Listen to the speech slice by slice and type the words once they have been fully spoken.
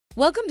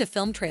Welcome to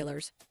Film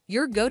Trailers,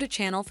 your go-to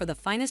channel for the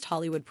finest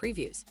Hollywood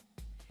previews.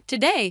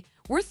 Today,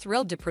 we're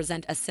thrilled to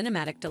present a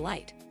cinematic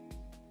delight.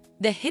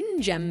 The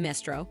hidden gem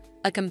Maestro,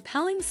 a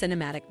compelling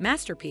cinematic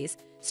masterpiece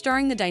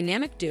starring the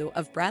dynamic duo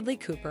of Bradley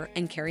Cooper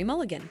and Carey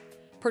Mulligan,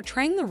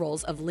 portraying the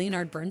roles of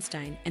Leonard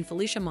Bernstein and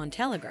Felicia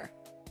Montealegre.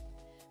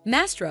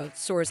 Maestro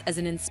soars as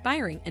an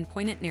inspiring and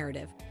poignant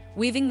narrative,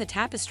 weaving the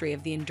tapestry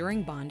of the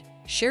enduring bond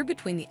shared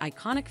between the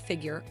iconic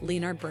figure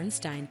Leonard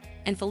Bernstein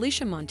and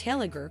Felicia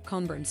Montealegre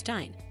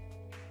Bernstein.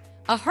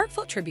 A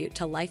heartfelt tribute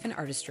to life and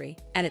artistry,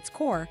 at its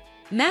core,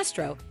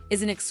 Maestro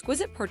is an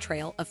exquisite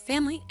portrayal of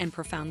family and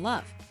profound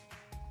love.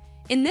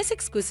 In this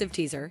exclusive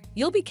teaser,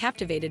 you'll be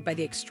captivated by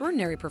the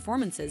extraordinary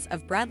performances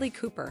of Bradley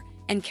Cooper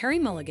and Carey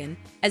Mulligan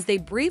as they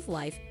breathe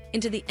life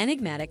into the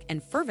enigmatic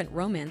and fervent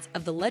romance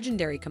of the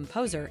legendary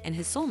composer and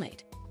his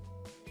soulmate.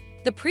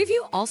 The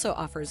preview also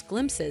offers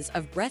glimpses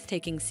of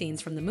breathtaking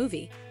scenes from the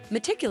movie,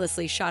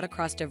 meticulously shot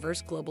across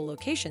diverse global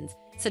locations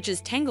such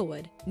as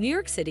Tanglewood, New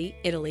York City,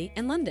 Italy,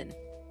 and London.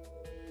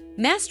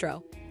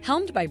 Maestro,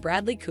 helmed by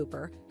Bradley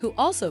Cooper, who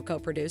also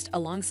co-produced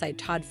alongside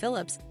Todd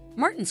Phillips,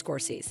 Martin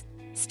Scorsese,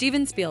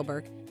 Steven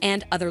Spielberg,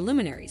 and other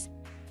luminaries,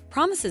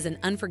 promises an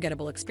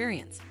unforgettable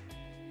experience.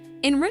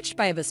 Enriched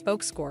by a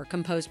bespoke score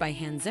composed by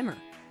Hans Zimmer,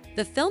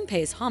 the film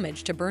pays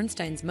homage to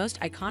Bernstein's most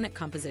iconic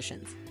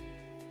compositions.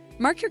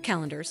 Mark your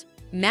calendars,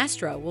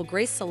 Maestro will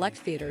grace select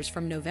theaters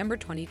from November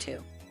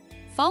 22,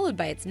 followed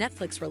by its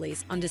Netflix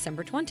release on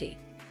December 20.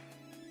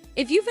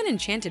 If you've been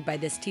enchanted by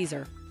this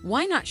teaser,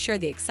 why not share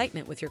the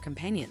excitement with your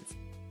companions?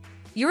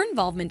 Your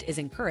involvement is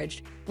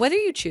encouraged, whether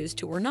you choose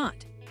to or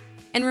not.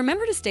 And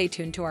remember to stay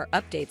tuned to our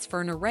updates for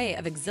an array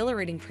of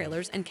exhilarating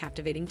trailers and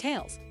captivating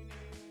tales.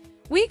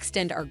 We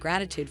extend our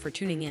gratitude for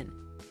tuning in.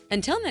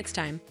 Until next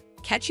time,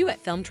 catch you at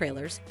Film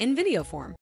Trailers in video form.